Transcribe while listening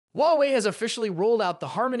Huawei has officially rolled out the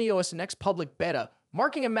HarmonyOS Next public beta,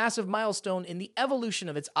 marking a massive milestone in the evolution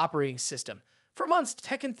of its operating system. For months,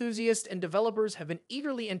 tech enthusiasts and developers have been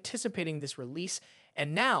eagerly anticipating this release,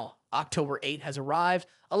 and now, October 8 has arrived,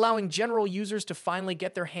 allowing general users to finally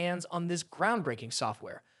get their hands on this groundbreaking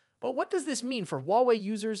software. But what does this mean for Huawei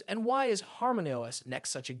users, and why is HarmonyOS Next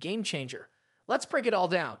such a game changer? Let's break it all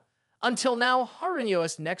down. Until now,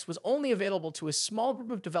 HarmonyOS Next was only available to a small group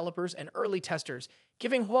of developers and early testers,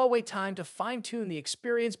 giving Huawei time to fine-tune the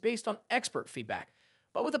experience based on expert feedback.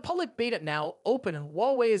 But with the public beta now open,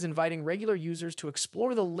 Huawei is inviting regular users to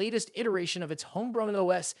explore the latest iteration of its homegrown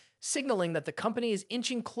OS, signaling that the company is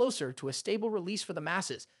inching closer to a stable release for the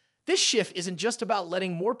masses. This shift isn't just about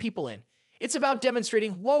letting more people in. It's about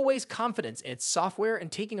demonstrating Huawei's confidence in its software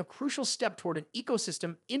and taking a crucial step toward an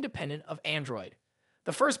ecosystem independent of Android.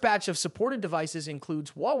 The first batch of supported devices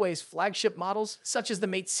includes Huawei's flagship models, such as the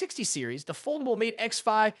Mate 60 series, the foldable Mate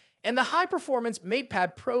X5, and the high-performance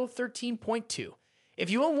MatePad Pro 13.2. If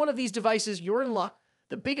you own one of these devices, you're in luck.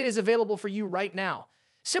 The beta is available for you right now.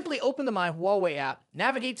 Simply open the My Huawei app,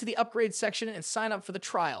 navigate to the upgrade section, and sign up for the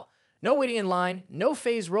trial. No waiting in line, no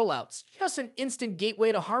phase rollouts, just an instant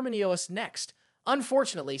gateway to HarmonyOS Next.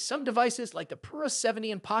 Unfortunately, some devices like the Pura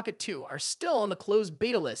 70 and Pocket 2 are still on the closed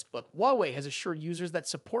beta list, but Huawei has assured users that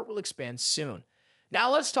support will expand soon. Now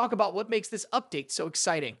let's talk about what makes this update so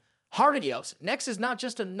exciting. HarmonyOS Next is not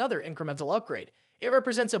just another incremental upgrade. It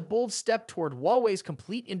represents a bold step toward Huawei's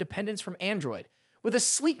complete independence from Android. With a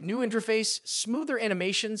sleek new interface, smoother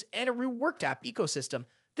animations, and a reworked app ecosystem,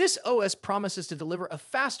 this OS promises to deliver a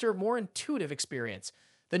faster, more intuitive experience.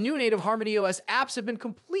 The new native HarmonyOS apps have been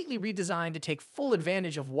completely redesigned to take full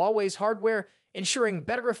advantage of Huawei's hardware, ensuring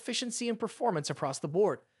better efficiency and performance across the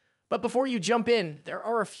board. But before you jump in, there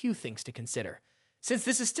are a few things to consider. Since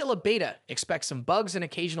this is still a beta, expect some bugs and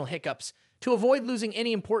occasional hiccups. To avoid losing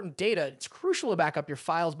any important data, it's crucial to back up your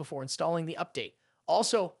files before installing the update.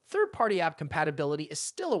 Also, third-party app compatibility is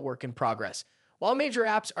still a work in progress. While major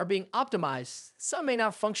apps are being optimized, some may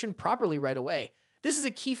not function properly right away. This is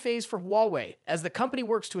a key phase for Huawei, as the company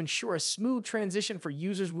works to ensure a smooth transition for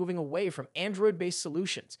users moving away from Android-based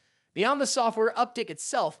solutions. Beyond the software update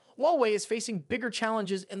itself, Huawei is facing bigger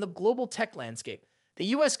challenges in the global tech landscape. The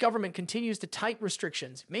US government continues to tighten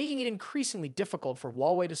restrictions, making it increasingly difficult for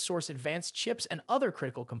Huawei to source advanced chips and other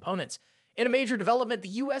critical components. In a major development, the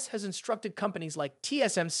US has instructed companies like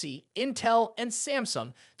TSMC, Intel, and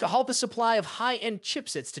Samsung to halt the supply of high-end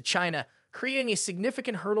chipsets to China, creating a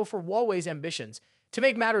significant hurdle for Huawei's ambitions. To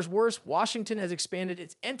make matters worse, Washington has expanded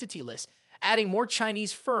its entity list, adding more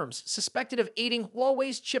Chinese firms suspected of aiding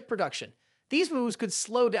Huawei's chip production. These moves could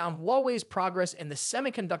slow down Huawei's progress in the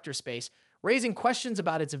semiconductor space, raising questions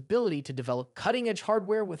about its ability to develop cutting-edge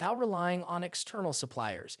hardware without relying on external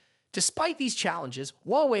suppliers. Despite these challenges,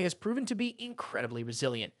 Huawei has proven to be incredibly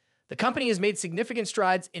resilient. The company has made significant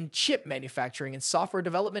strides in chip manufacturing and software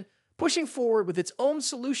development, pushing forward with its own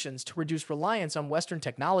solutions to reduce reliance on Western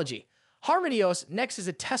technology. HarmonyOS Next is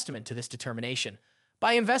a testament to this determination.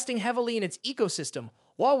 By investing heavily in its ecosystem,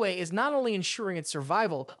 Huawei is not only ensuring its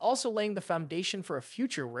survival, but also laying the foundation for a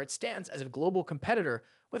future where it stands as a global competitor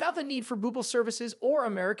without the need for Google services or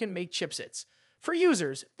American-made chipsets. For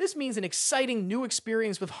users, this means an exciting new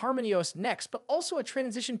experience with HarmonyOS Next, but also a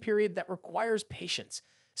transition period that requires patience.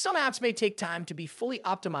 Some apps may take time to be fully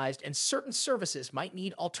optimized, and certain services might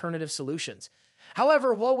need alternative solutions.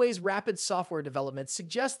 However, Huawei's rapid software development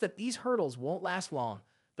suggests that these hurdles won't last long.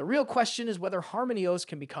 The real question is whether HarmonyOS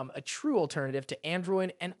can become a true alternative to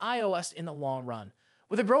Android and iOS in the long run.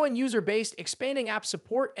 With a growing user base, expanding app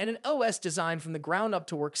support, and an OS designed from the ground up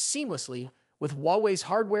to work seamlessly with Huawei's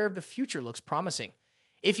hardware, the future looks promising.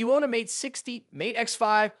 If you own a Mate 60, Mate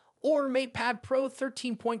X5, or MatePad Pro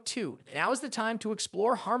 13.2, now is the time to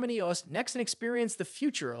explore HarmonyOS Next and experience the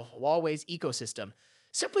future of Huawei's ecosystem.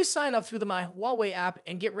 Simply sign up through the My Huawei app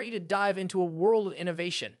and get ready to dive into a world of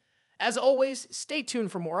innovation. As always, stay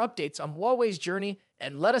tuned for more updates on Huawei's journey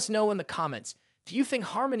and let us know in the comments. Do you think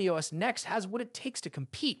HarmonyOS Next has what it takes to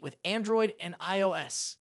compete with Android and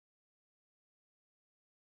iOS?